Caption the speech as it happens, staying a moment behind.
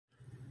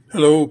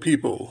Hello,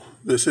 people.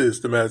 This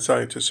is the Mad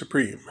Scientist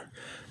Supreme,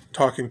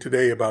 talking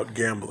today about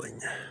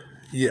gambling.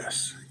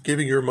 Yes,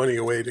 giving your money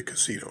away to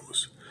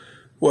casinos.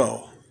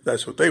 Well,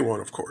 that's what they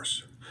want, of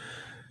course.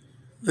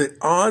 The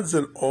odds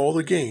in all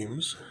the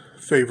games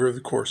favor,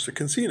 of course, the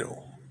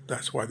casino.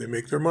 That's why they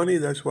make their money.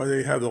 That's why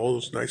they have all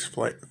those nice,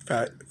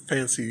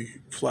 fancy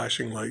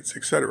flashing lights,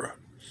 etc.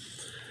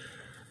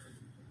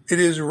 It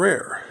is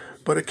rare,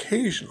 but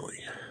occasionally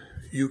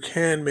you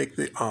can make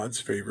the odds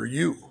favor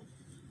you.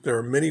 There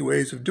are many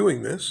ways of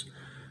doing this.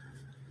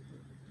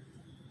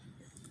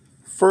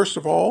 First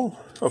of all,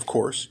 of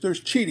course, there's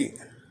cheating.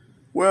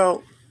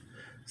 Well,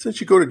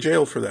 since you go to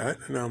jail for that,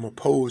 and I'm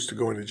opposed to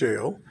going to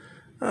jail,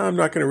 I'm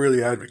not going to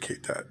really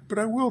advocate that. But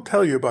I will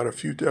tell you about a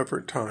few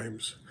different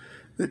times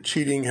that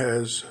cheating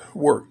has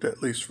worked,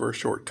 at least for a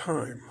short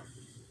time.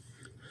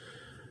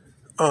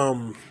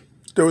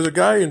 There was a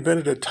guy who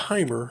invented a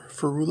timer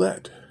for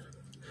roulette.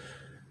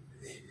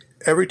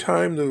 Every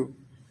time the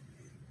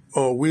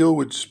wheel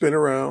would spin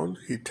around,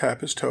 he'd tap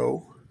his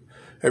toe.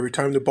 Every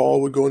time the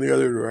ball would go in the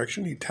other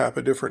direction, he'd tap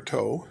a different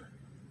toe.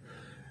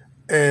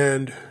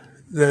 And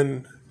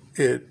then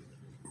it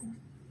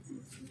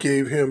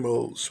gave him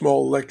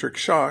small electric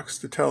shocks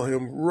to tell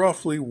him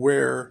roughly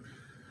where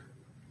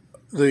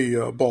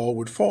the ball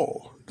would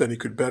fall. Then he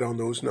could bet on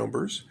those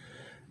numbers.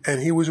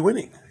 And he was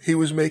winning. He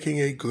was making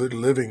a good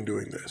living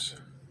doing this.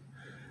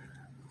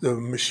 The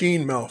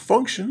machine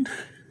malfunctioned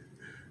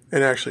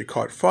and actually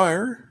caught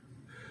fire,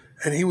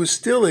 and he was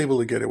still able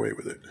to get away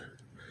with it.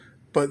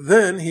 But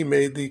then he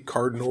made the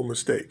cardinal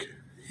mistake.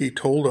 He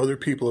told other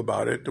people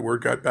about it, the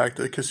word got back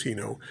to the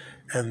casino,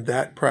 and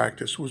that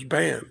practice was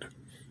banned.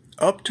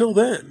 Up till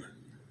then,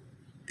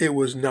 it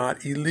was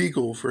not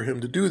illegal for him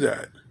to do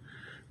that,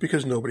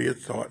 because nobody had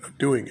thought of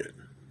doing it.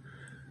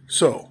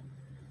 So,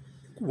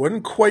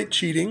 wasn't quite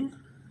cheating,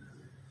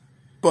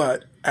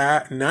 but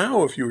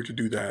now if you were to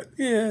do that,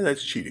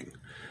 that's cheating.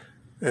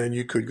 And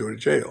you could go to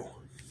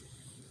jail.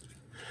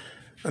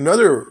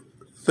 Another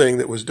thing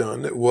that was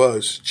done that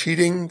was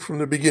cheating from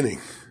the beginning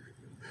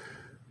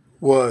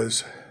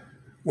was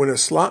when a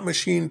slot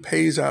machine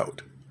pays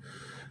out,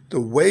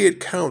 the way it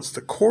counts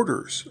the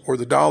quarters or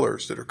the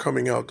dollars that are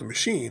coming out the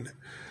machine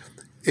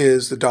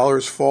is the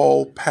dollars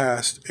fall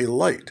past a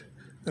light,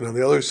 and on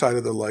the other side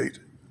of the light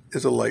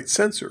is a light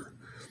sensor.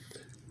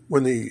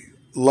 When the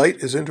light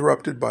is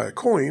interrupted by a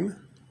coin,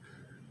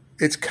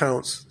 it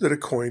counts that a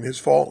coin has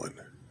fallen.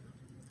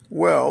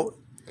 Well,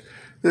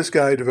 this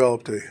guy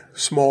developed a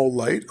small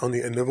light on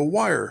the end of a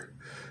wire.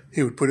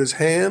 He would put his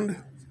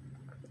hand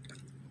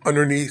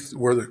underneath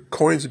where the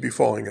coins would be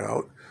falling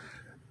out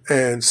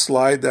and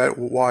slide that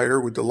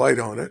wire with the light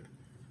on it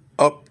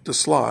up the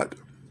slot,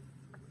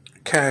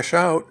 cash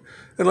out,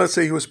 and let's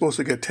say he was supposed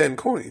to get 10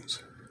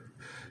 coins.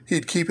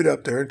 He'd keep it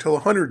up there until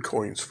 100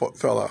 coins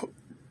fell out,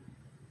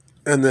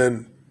 and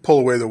then pull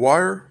away the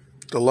wire,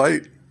 the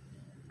light,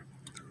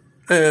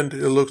 and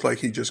it looked like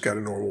he just got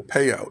a normal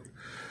payout.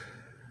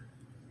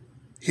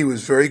 He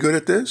was very good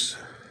at this,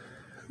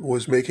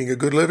 was making a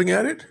good living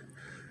at it,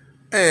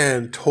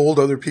 and told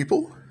other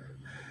people,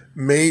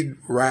 made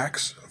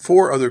racks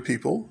for other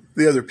people.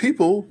 The other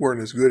people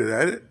weren't as good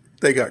at it.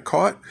 They got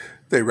caught.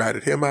 They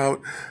ratted him out.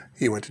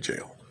 He went to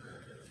jail.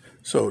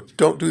 So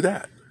don't do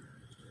that.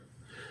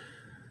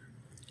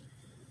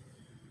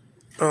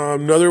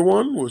 Another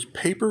one was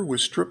paper with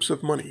strips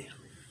of money.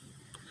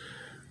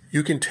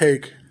 You can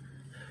take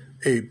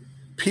a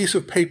piece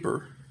of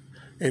paper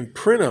and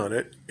print on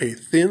it a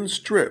thin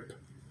strip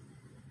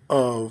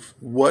of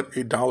what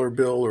a dollar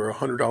bill or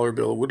 $100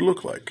 bill would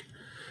look like.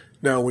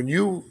 Now, when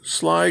you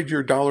slide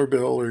your dollar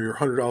bill or your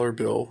 $100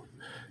 bill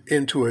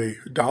into a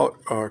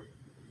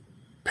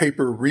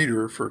paper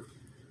reader for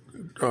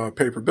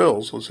paper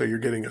bills, let's say you're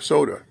getting a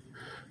soda,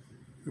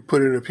 you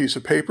put in a piece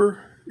of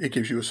paper, it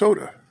gives you a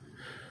soda.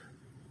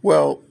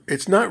 Well,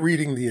 it's not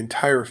reading the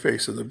entire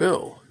face of the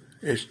bill.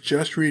 It's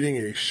just reading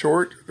a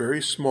short,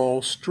 very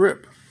small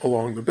strip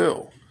along the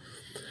bill.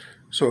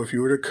 So if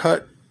you were to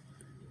cut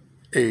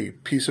a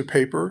piece of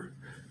paper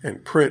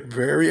and print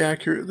very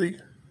accurately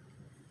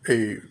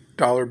a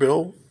dollar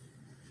bill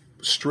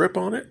strip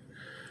on it,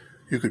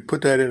 you could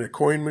put that in a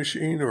coin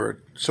machine or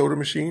a soda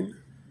machine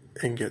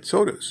and get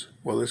sodas.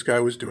 Well, this guy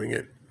was doing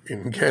it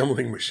in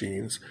gambling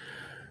machines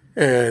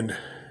and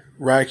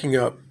racking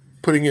up,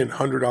 putting in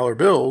 $100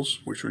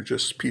 bills, which were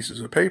just pieces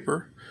of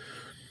paper,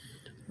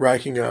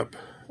 racking up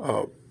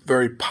a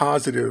very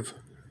positive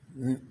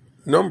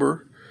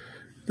number,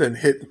 then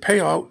hit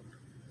payout,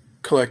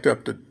 collect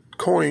up the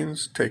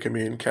coins, take them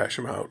in, cash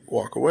them out,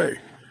 walk away.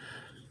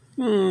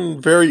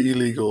 Very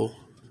illegal.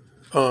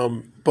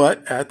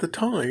 But at the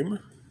time,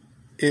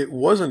 it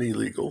wasn't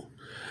illegal.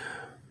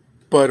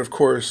 But of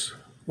course,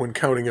 when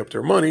counting up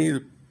their money,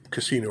 the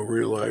casino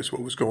realized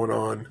what was going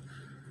on.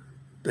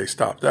 They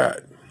stopped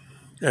that,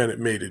 and it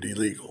made it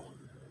illegal.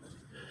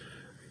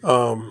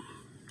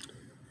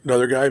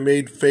 Another guy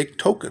made fake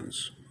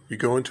tokens. You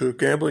go into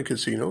gambling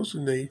casinos,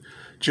 and they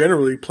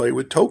generally play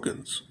with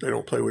tokens. They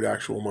don't play with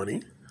actual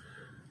money.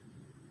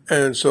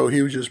 And so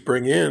he would just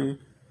bring in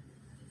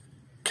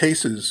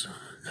cases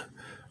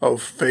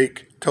of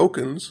fake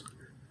tokens,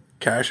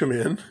 cash them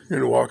in,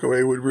 and walk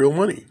away with real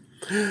money.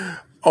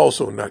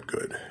 Also not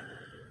good.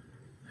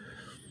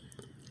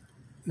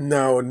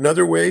 Now,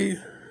 another way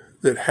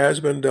that has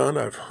been done,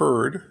 I've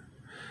heard,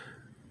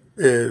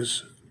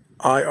 is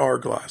IR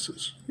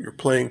glasses. You're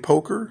playing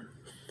poker,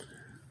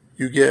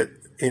 you get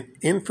an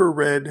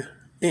infrared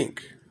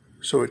ink,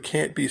 so it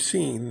can't be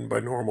seen by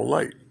normal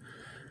light.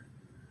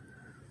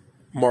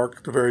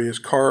 Mark the various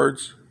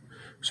cards,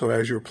 so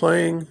as you're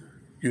playing,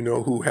 you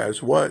know who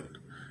has what,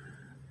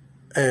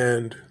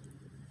 and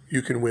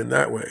you can win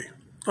that way.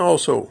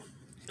 Also,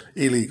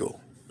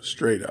 illegal,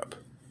 straight up.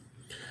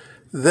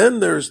 Then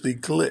there's the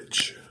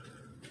glitch.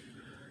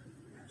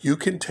 You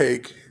can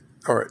take,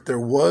 all right, there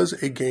was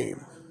a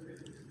game,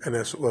 and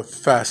that's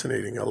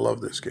fascinating. I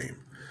love this game.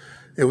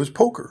 It was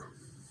poker.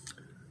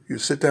 You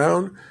sit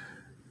down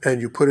and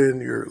you put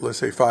in your, let's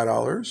say,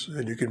 $5,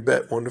 and you can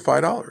bet $1 to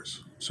 $5.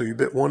 So you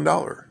bet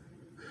 $1,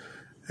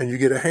 and you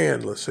get a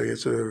hand. Let's say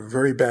it's a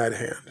very bad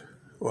hand.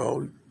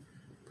 Well,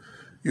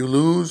 you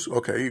lose.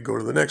 Okay, you go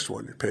to the next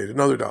one. You paid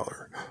another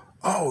 $1.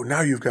 Oh,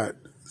 now you've got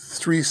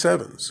 3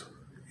 sevens.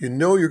 You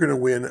know you're going to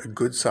win a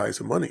good size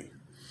of money.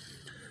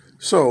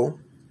 So,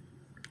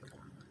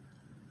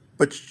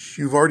 but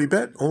you've already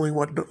bet only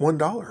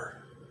 $1.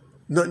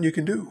 Nothing you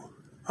can do.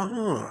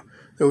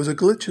 There was a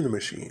glitch in the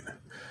machine.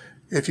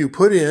 If you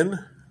put in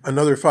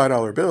another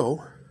 $5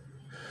 bill,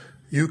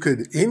 you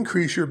could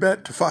increase your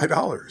bet to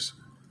 $5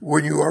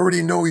 when you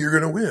already know you're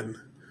going to win.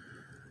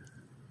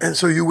 And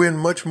so you win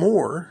much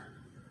more,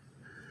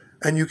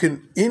 and you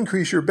can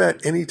increase your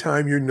bet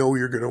anytime you know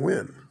you're going to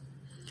win.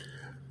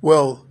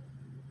 Well,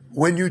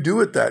 when you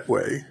do it that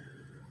way,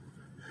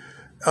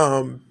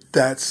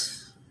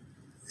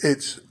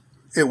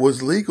 it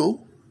was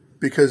legal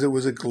because it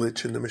was a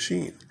glitch in the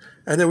machine.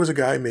 And there was a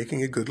guy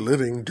making a good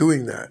living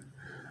doing that.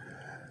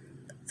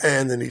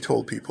 And then he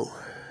told people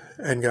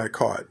and got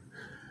caught.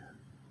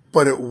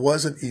 But it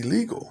wasn't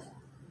illegal.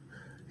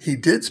 He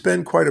did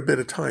spend quite a bit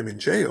of time in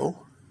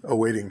jail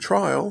awaiting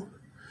trial,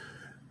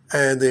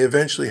 and they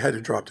eventually had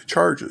to drop the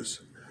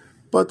charges.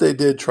 But they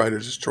did try to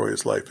destroy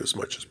his life as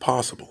much as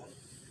possible.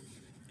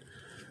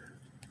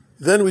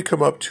 Then we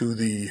come up to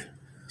the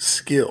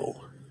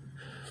skill.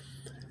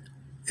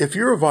 If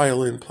you're a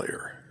violin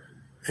player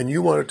and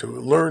you wanted to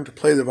learn to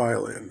play the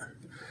violin,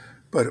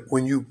 but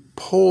when you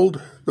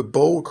pulled the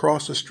bow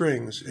across the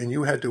strings and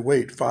you had to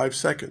wait 5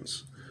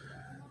 seconds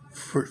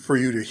for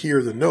you to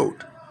hear the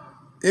note,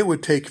 it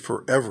would take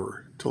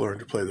forever to learn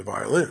to play the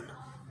violin.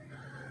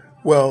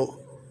 Well,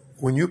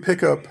 when you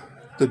pick up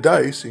the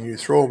dice and you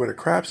throw them at a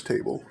craps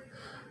table,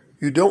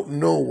 you don't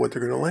know what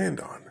they're going to land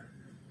on.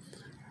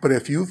 But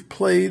if you've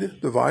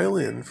played the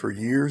violin for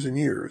years and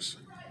years,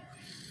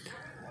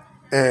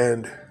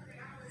 and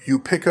you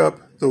pick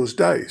up those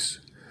dice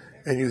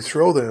and you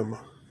throw them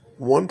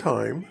one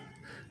time,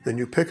 then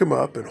you pick them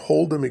up and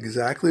hold them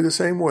exactly the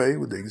same way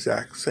with the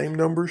exact same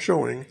number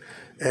showing,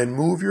 and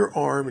move your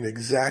arm in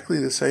exactly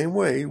the same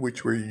way,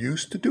 which we're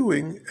used to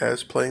doing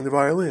as playing the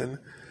violin,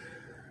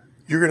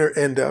 you're going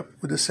to end up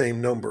with the same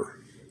number.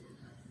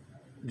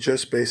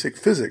 Just basic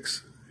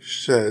physics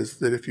says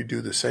that if you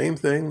do the same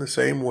thing the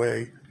same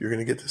way, you're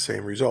going to get the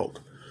same result.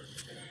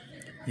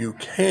 You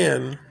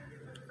can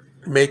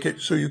make it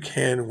so you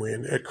can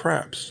win at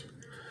craps.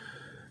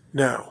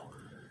 Now,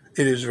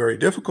 it is very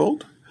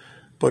difficult,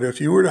 but if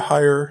you were to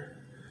hire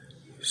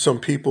some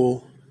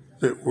people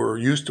that were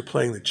used to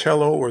playing the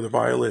cello or the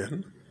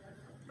violin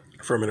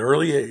from an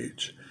early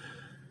age,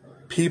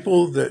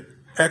 people that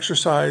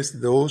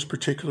exercise those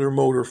particular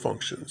motor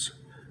functions,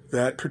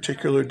 that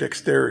particular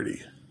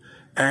dexterity,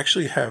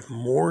 actually have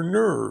more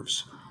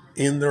nerves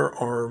in their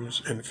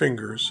arms and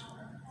fingers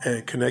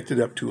and connected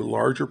up to a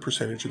larger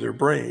percentage of their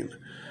brain.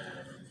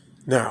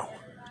 Now,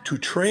 to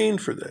train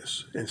for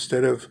this,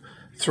 instead of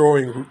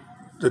throwing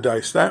the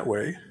dice that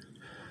way,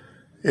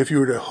 if you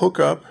were to hook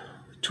up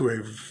to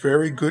a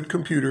very good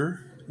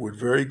computer with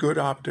very good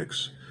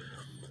optics,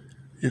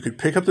 you could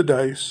pick up the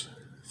dice,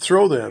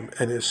 throw them,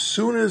 and as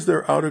soon as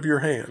they're out of your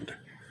hand,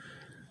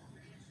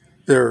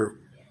 their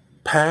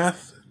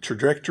path,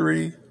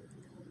 trajectory,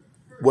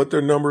 what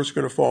their number is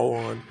going to fall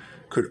on,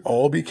 could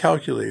all be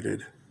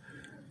calculated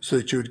so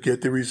that you would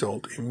get the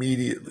result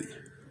immediately.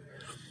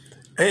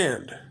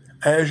 And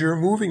as you're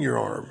moving your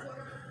arm,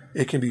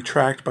 it can be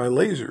tracked by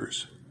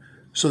lasers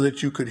so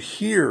that you could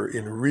hear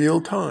in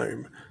real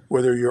time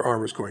whether your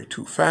arm is going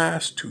too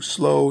fast, too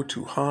slow,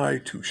 too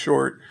high, too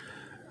short,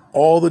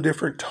 all the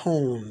different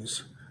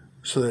tones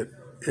so that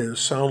it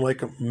sound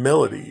like a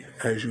melody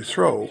as you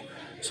throw,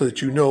 so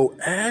that you know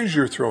as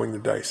you're throwing the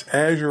dice,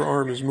 as your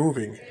arm is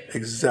moving,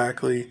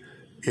 exactly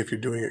if you're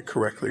doing it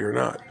correctly or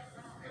not.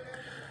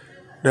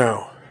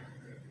 Now,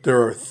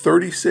 there are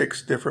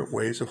 36 different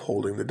ways of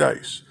holding the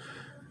dice.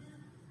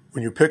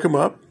 When you pick them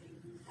up,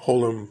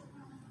 hold them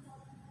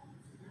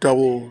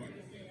double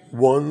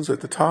ones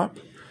at the top,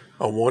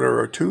 a 1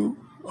 or a 2,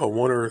 a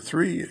 1 or a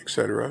 3,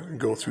 etc., and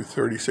go through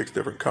 36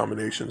 different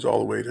combinations all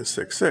the way to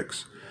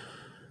 6-6.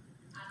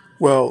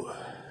 Well,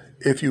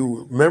 if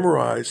you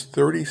memorize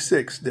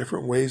 36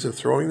 different ways of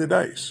throwing the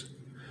dice,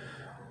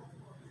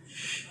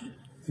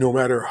 no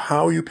matter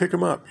how you pick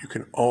them up, you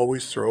can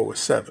always throw a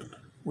 7,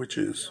 which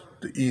is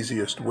the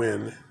easiest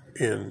win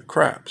in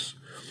craps.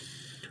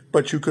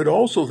 But you could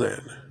also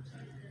then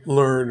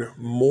learn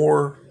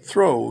more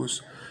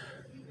throws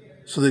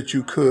so that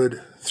you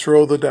could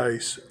throw the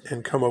dice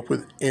and come up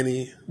with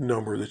any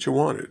number that you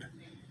wanted.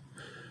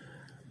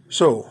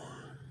 So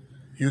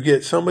you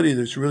get somebody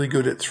that's really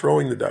good at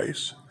throwing the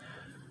dice,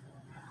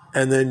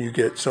 and then you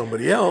get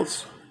somebody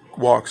else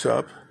walks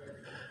up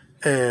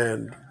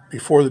and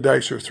before the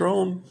dice are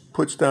thrown,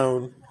 puts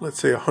down, let's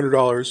say,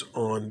 $100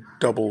 on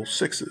double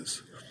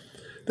sixes.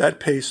 That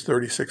pays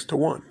 36 to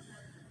 1.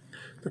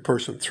 The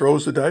person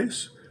throws the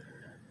dice,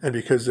 and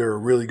because they're a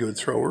really good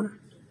thrower,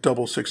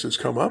 double sixes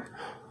come up.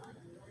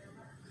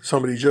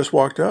 Somebody just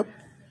walked up,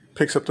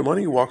 picks up the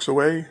money, walks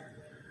away.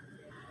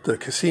 The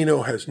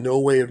casino has no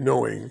way of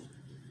knowing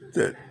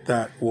that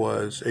that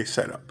was a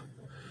setup.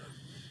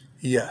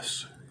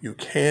 Yes, you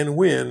can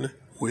win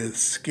with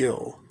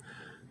skill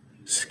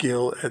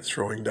at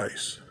throwing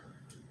dice.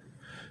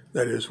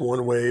 That is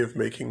one way of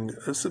making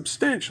a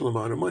substantial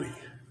amount of money.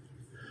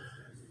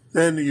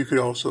 Then you could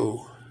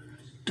also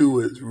do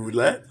with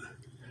roulette.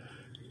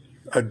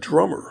 A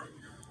drummer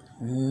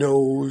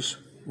knows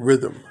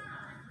rhythm,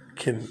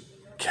 can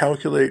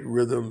calculate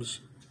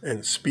rhythms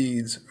and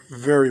speeds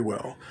very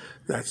well.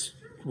 That's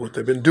what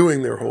they've been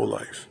doing their whole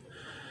life.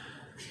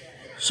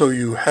 So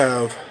you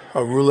have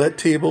a roulette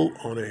table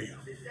on a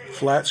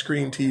flat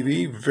screen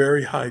TV,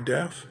 very high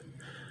def,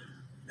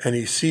 and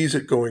he sees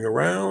it going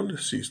around,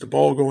 sees the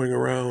ball going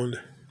around,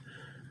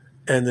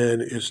 and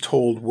then is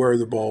told where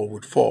the ball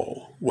would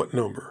fall, what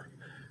number.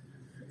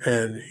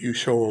 And you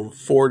show him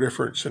 4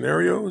 different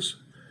scenarios.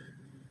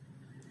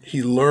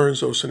 He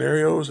learns those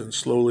scenarios and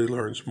slowly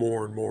learns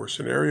more and more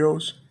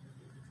scenarios.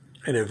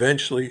 And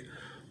eventually,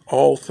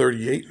 all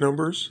 38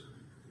 numbers,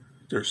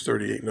 there's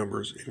 38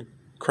 numbers in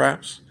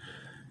craps,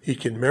 he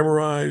can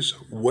memorize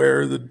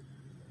where the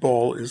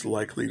ball is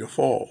likely to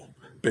fall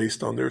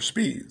based on their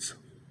speeds.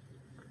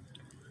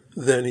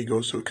 Then he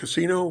goes to a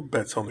casino,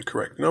 bets on the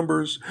correct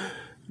numbers,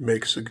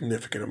 makes a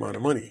significant amount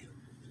of money.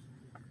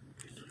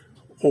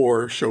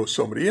 Or shows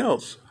somebody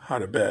else how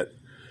to bet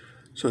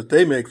so that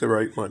they make the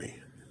right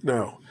money.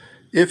 Now,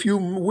 if you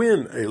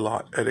win a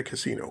lot at a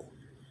casino,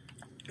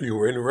 you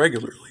win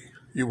regularly,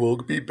 you will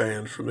be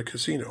banned from the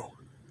casino.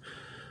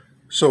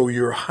 So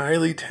you're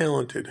highly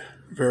talented,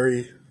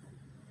 very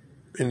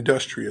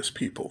industrious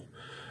people.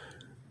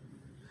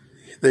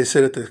 They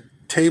sit at the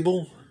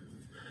table.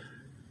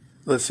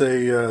 Let's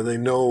say they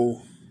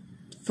know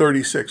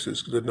 36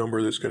 is the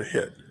number that's going to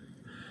hit.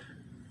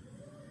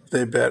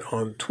 They bet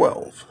on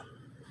 12.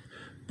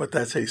 But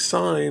that's a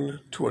sign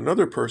to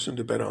another person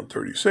to bet on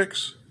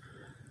 36.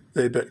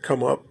 They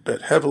come up,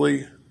 bet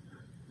heavily,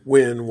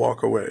 win,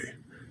 walk away.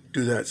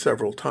 Do that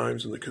several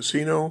times in the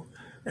casino,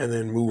 and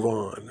then move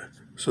on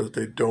so that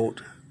they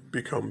don't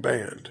become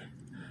banned.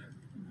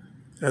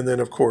 And then,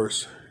 of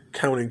course,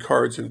 counting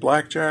cards in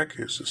blackjack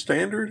is the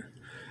standard.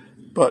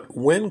 But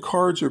when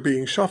cards are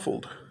being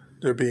shuffled,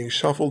 they're being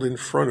shuffled in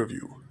front of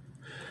you.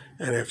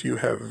 And if you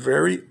have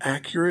very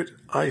accurate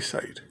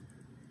eyesight,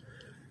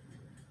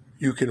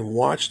 you can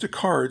watch the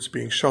cards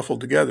being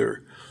shuffled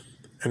together.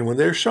 And when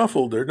they're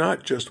shuffled, they're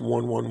not just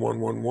 1, 1, 1,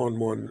 1, 1,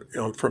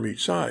 1 from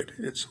each side.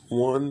 It's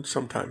 1,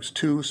 sometimes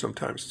 2,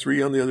 sometimes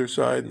 3 on the other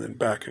side, and then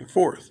back and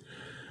forth.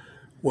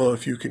 Well,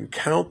 if you can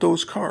count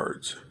those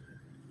cards,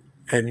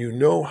 and you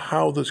know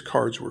how those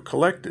cards were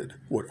collected,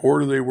 what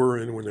order they were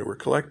in when they were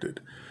collected,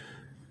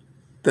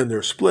 then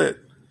they're split.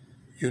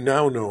 You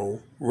now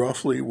know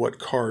roughly what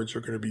cards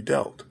are going to be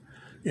dealt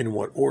in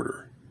what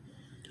order.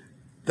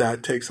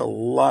 That takes a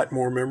lot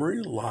more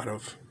memory,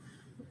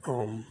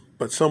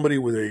 but somebody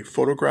with a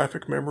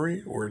photographic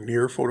memory or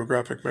near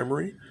photographic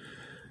memory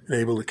and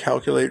able to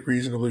calculate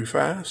reasonably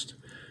fast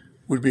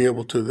would be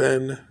able to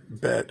then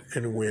bet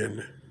and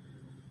win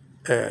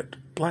at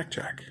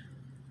blackjack.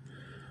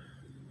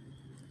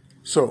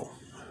 So,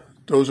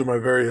 those are my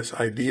various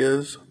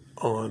ideas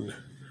on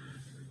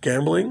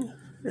gambling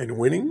and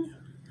winning.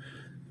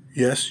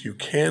 Yes, you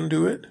can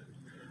do it.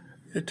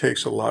 It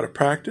takes a lot of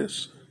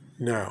practice.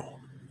 Now,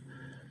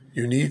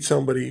 you need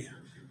somebody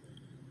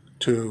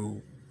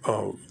to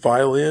a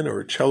violin or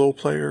a cello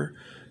player,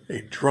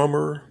 a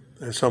drummer,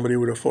 and somebody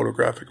with a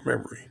photographic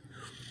memory.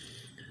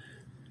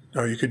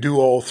 Now, you could do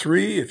all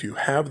 3 if you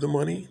have the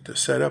money to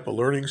set up a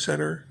learning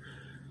center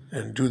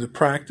and do the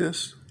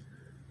practice.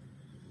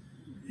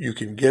 You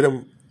can get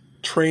them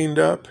trained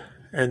up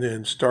and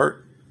then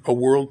start a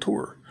world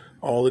tour.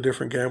 All the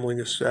different gambling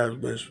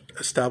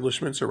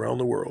establishments around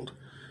the world.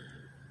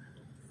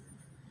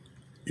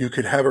 You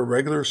could have a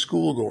regular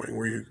school going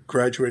where you're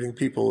graduating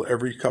people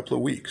every couple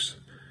of weeks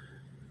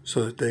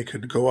so that they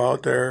could go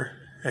out there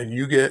and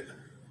you get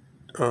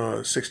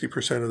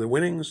 60% of the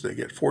winnings, they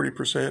get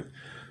 40%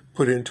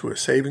 put into a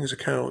savings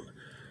account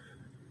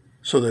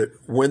so that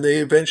when they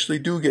eventually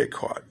do get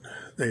caught,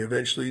 they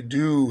eventually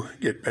do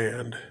get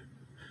banned,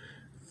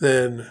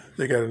 then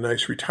they got a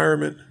nice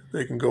retirement,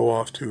 They can go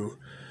off to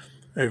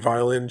a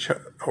violin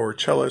or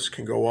cellist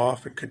can go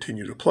off and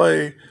continue to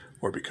play,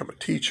 or become a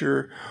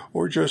teacher,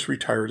 or just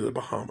retire to the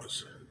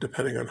Bahamas,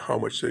 depending on how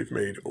much they've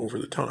made over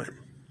the time.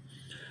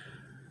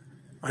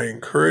 I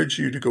encourage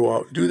you to go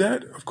out and do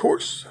that. Of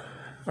course,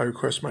 I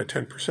request my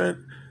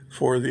 10%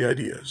 for the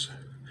ideas.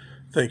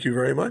 Thank you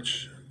very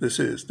much. This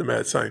is the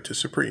Mad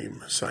Scientist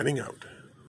Supreme, signing out.